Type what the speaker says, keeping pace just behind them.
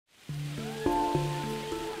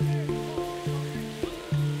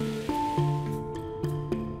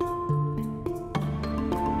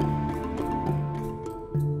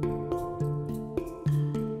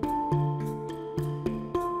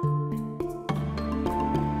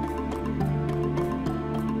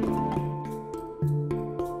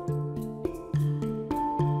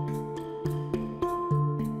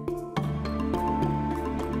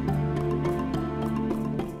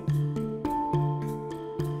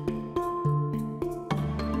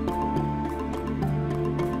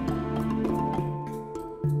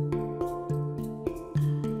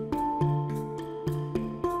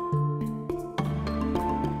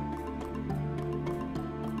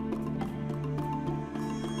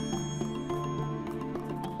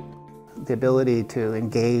the ability to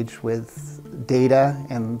engage with data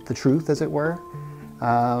and the truth, as it were,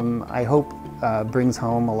 I hope brings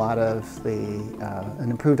home a lot of an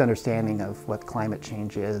improved understanding of what climate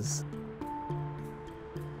change is.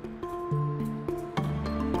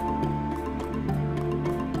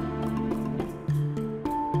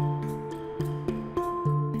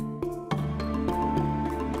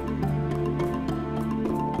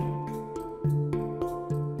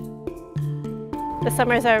 The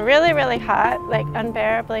summers are really, really hot, like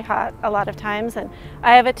unbearably hot a lot of times, and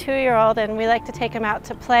I have a 2-year-old and we like to take him out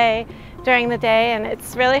to play during the day, and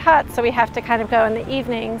it's really hot, so we have to kind of go in the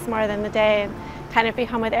evenings more than the day and kind of be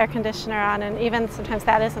home with air conditioner on, and even sometimes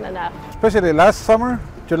that isn't enough. Especially last summer,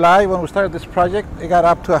 July, when we started this project, it got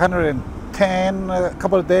up to 110 a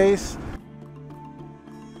couple of days.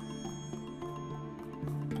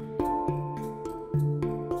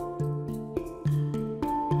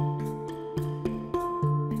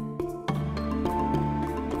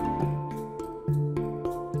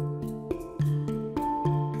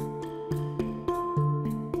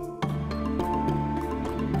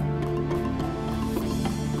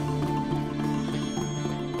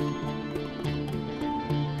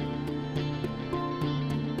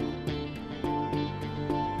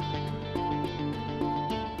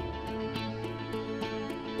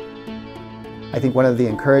 I think one of the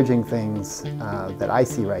encouraging things that I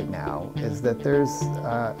see right now is that there's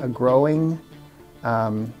a growing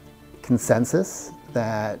consensus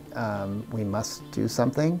that we must do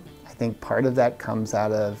something. I think part of that comes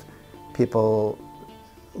out of people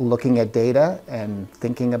looking at data and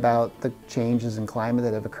thinking about the changes in climate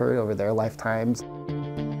that have occurred over their lifetimes.